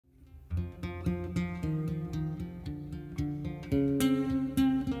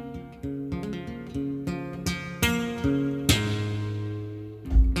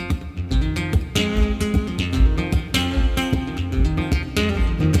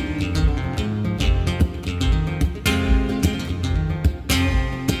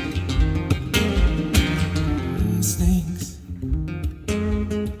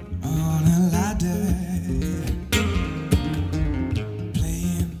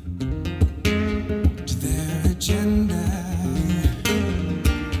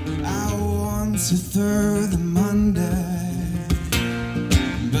to throw them under,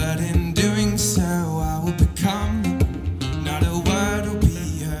 but in doing so I will become them. Not a word will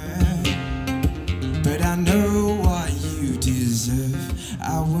be heard, but I know what you deserve.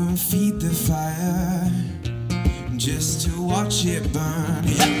 I won't feed the fire just to watch it burn.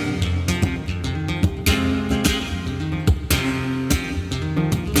 Yeah.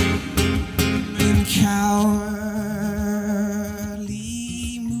 Cowardly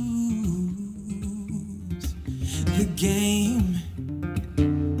moves, the game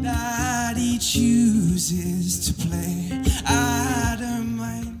that he chooses to play. I don't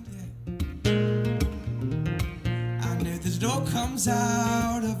mind it. I know the door comes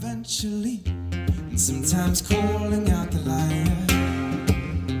out eventually, and sometimes calling out the liar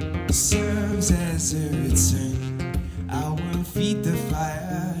serves as a return. I won't feed the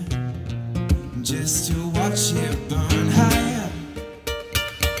fire just to watch it burn higher.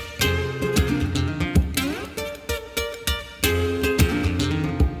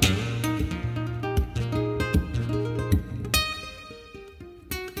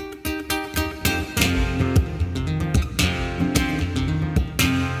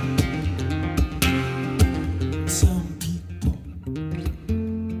 Some people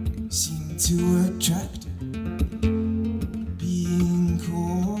seem to attract being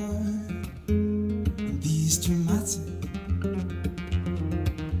caught these dramatic,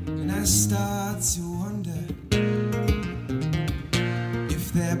 and I start to wonder if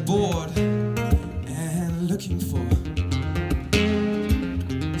they're bored and looking for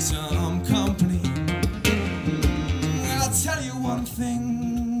some company. I'll tell you one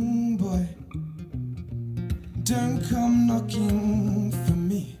thing, boy, don't come knocking for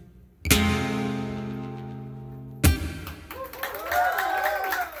me.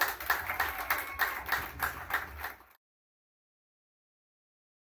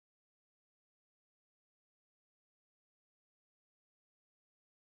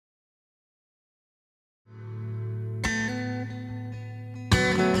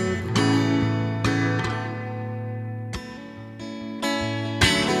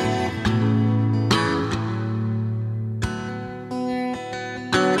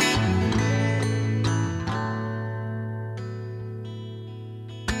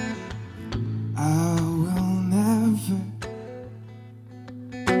 I will never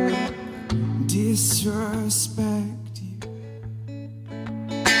disrespect you.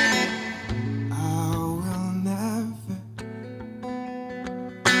 I will never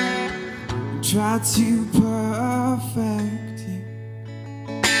try to perfect you.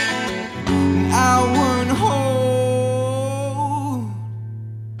 And I won't hold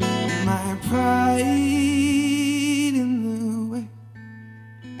my pride in the way.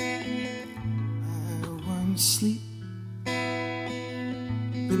 Sleep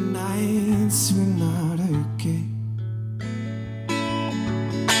the nights were not okay.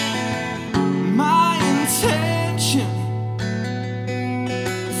 My intention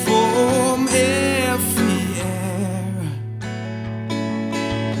from every era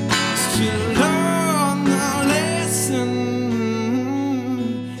is to learn the lesson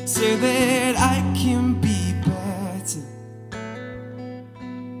so that I can be better.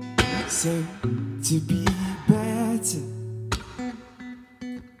 So to be better,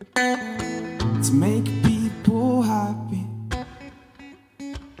 to make people happy,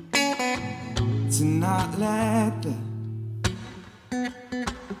 to not let the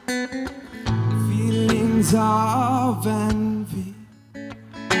feelings of envy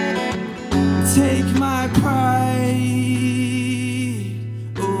take my pride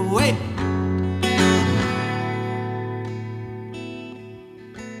away.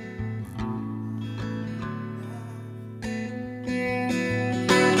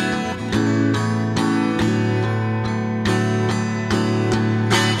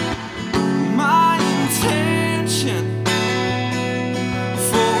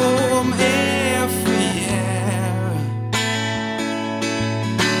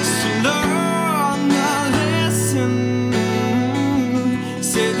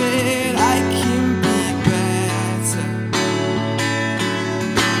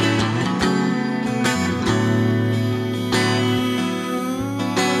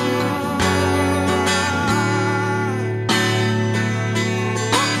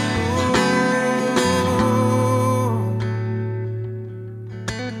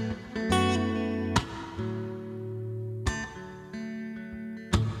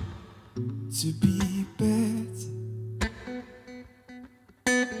 To be better.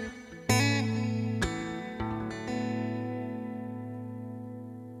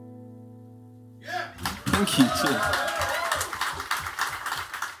 Yeah. Thank you. Too.